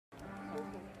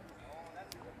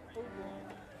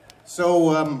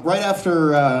So right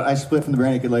after I split from the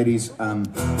Bare Naked Ladies, I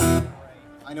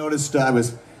noticed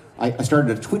I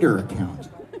started a Twitter account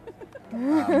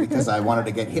because I wanted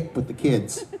to get hip with the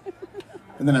kids.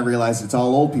 And then I realized it's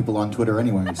all old people on Twitter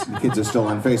anyways. The kids are still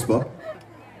on Facebook.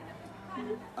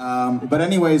 But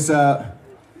anyways, I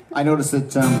noticed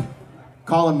that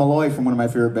Colin Malloy from one of my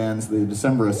favorite bands, the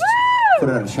Decemberists, put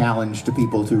out a challenge to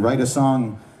people to write a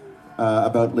song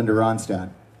about Linda Ronstadt.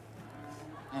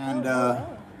 And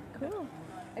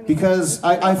because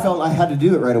I felt I had to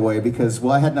do it right away because,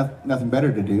 well, I had nothing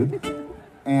better to do.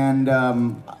 And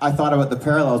I thought about the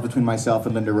parallels between myself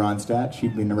and Linda Ronstadt.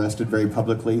 She'd been arrested very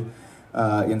publicly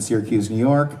in Syracuse, New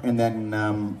York, and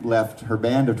then left her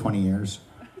band of 20 years.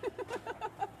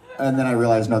 And then I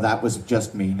realized, no, that was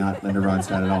just me, not Linda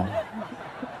Ronstadt at all.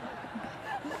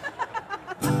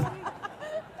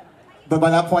 But by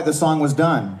that point, the song was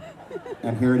done.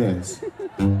 And here it is.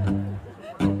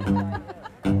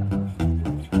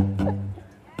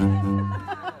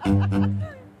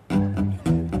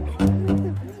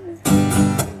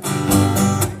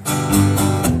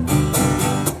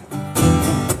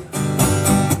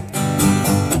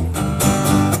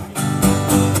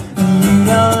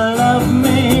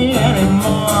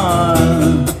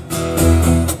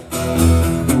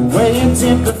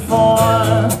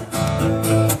 Before,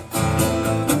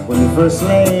 when you first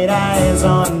laid eyes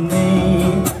on me,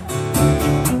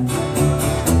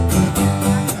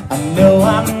 I know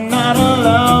I'm not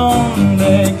alone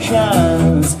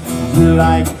because you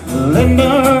like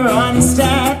Linda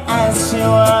Ronstadt as she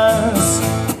was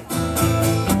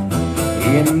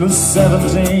in the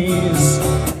 70s.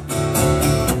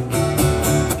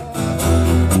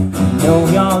 No,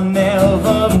 you'll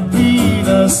never be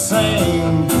the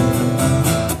same.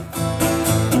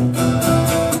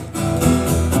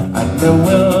 It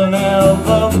will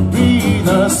never be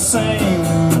the same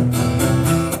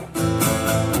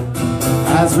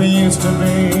as we used to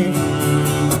be.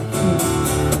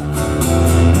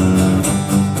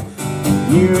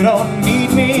 You don't need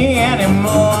me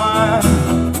anymore.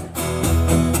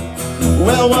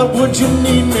 Well, what would you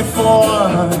need me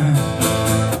for?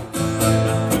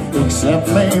 Except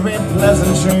maybe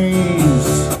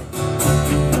pleasantries.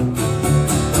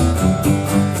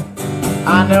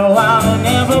 I know I'll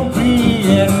never be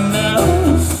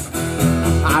enough.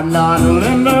 I'm not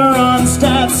Linda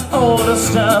Ronstadt's older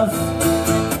stuff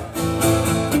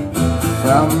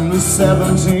from the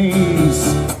 70s.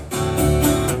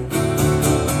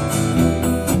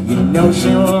 You know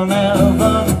she'll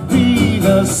never be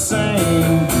the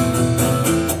same.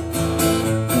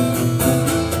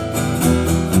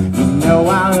 You know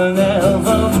I'll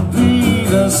never be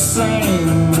the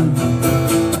same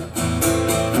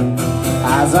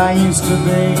as I used to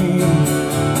be.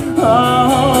 Oh,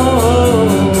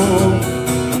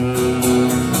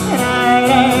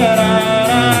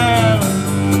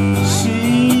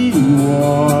 she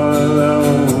wore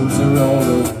those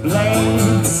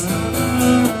rollerblades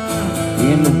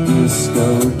in the disco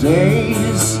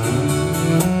days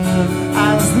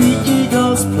as the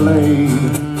Eagles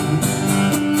played.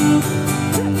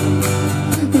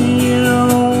 You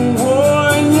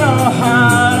wore your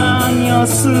heart on your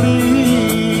sleeve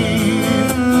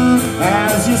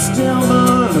as you still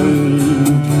believed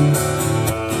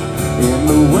in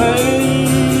the way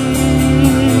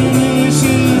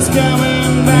she's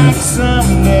coming back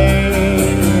someday.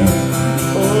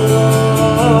 Oh,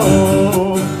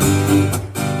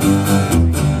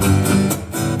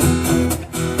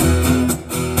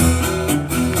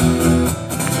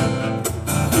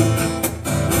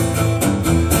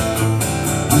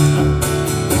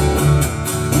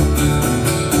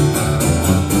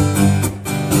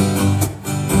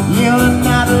 you're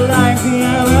not like the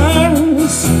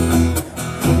others,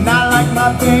 not like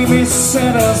my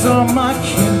babysitters or my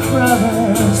kid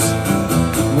brothers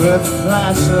with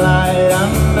flashlight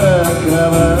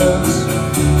undercovers.